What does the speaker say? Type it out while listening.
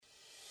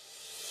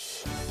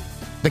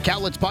The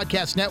Cowlitz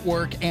Podcast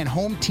Network and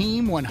Home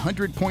Team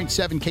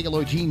 100.7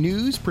 KLOG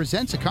News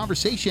presents a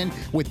conversation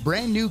with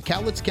brand new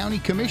Cowlitz County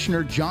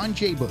Commissioner John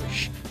J.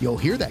 Bush. You'll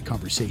hear that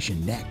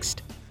conversation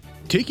next.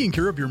 Taking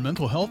care of your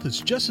mental health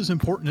is just as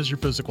important as your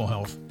physical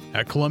health.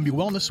 At Columbia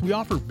Wellness, we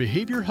offer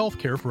behavior health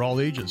care for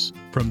all ages.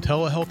 From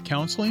telehealth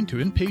counseling to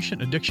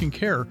inpatient addiction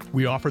care,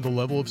 we offer the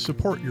level of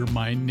support your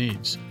mind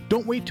needs.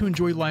 Don't wait to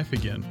enjoy life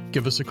again.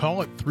 Give us a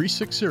call at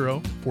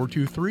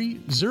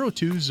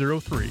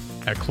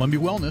 360-423-0203. At Columbia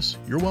Wellness,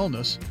 your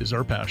wellness is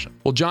our passion.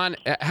 Well, John,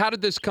 how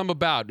did this come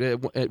about?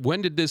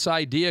 When did this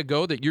idea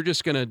go that you're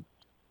just going to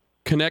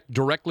connect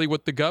directly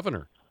with the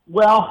governor?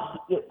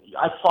 Well,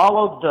 I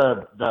followed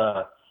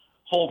the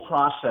whole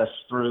process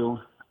through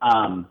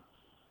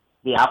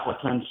the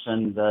applicants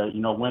and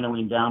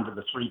winnowing down to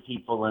the three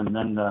people, and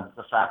then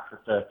the fact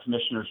that the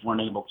commissioners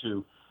weren't able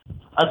to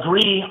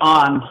agree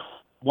on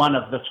one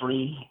of the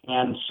three.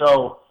 And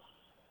so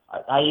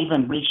I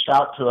even reached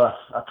out to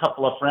a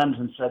couple of friends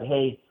and said,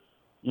 hey,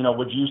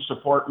 would you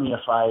support me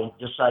if I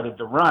decided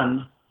to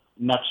run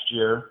next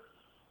year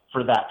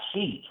for that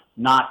seat?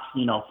 Not,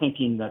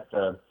 thinking that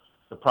the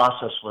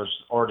process was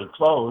already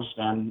closed.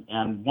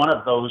 And one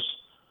of those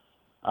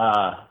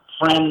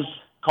friends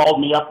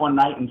called me up one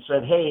night and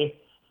said, hey,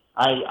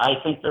 I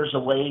think there's a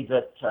way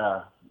that,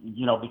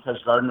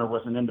 because Gardner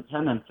was an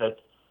independent, that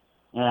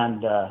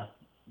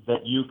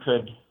you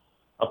could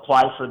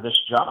apply for this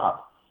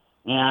job.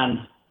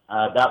 And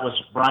that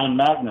was Brian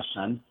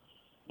Magnuson.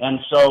 And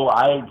so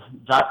I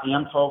got the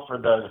info for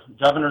the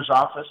governor's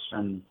office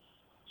and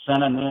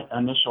sent an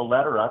initial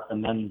letter up,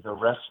 and then the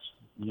rest,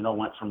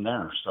 went from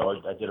there. So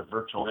I did a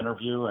virtual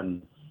interview,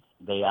 and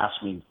they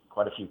asked me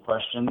quite a few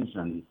questions,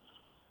 and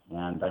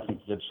I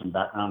think did some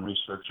background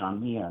research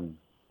on me and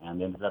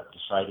ended up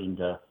deciding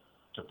to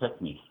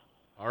pick me.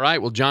 All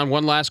right. Well, John,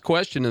 one last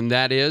question, and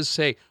that is,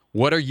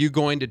 what are you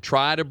going to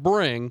try to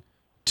bring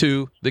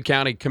to the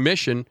county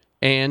commission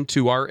and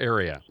to our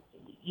area?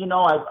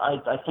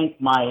 I think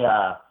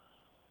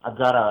I've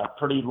got a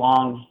pretty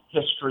long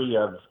history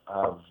of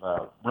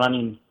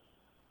running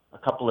a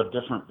couple of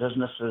different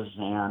businesses,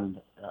 and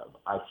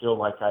I feel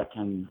like I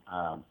can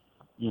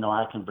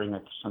I can bring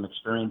some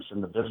experience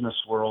in the business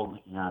world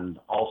and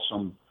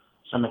also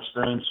some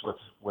experience with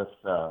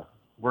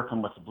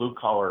working with the blue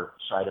collar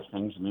side of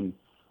things. I mean,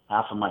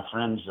 half of my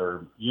friends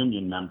are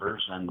union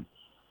members, and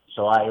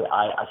so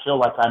I feel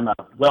like I'm a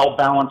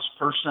well-balanced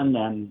person,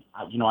 and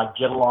I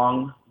get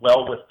along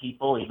well with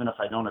people, even if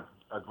I don't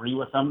agree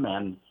with them,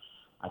 and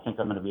I think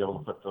I'm going to be able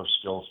to put those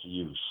skills to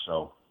use.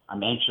 So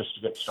I'm anxious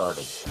to get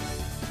started.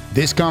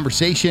 This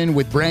conversation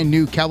with brand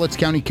new Cowlitz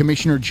County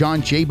Commissioner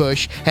John J.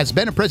 Bush has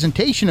been a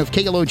presentation of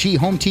KLOG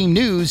Home Team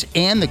News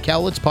and the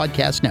Cowlitz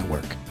Podcast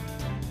Network.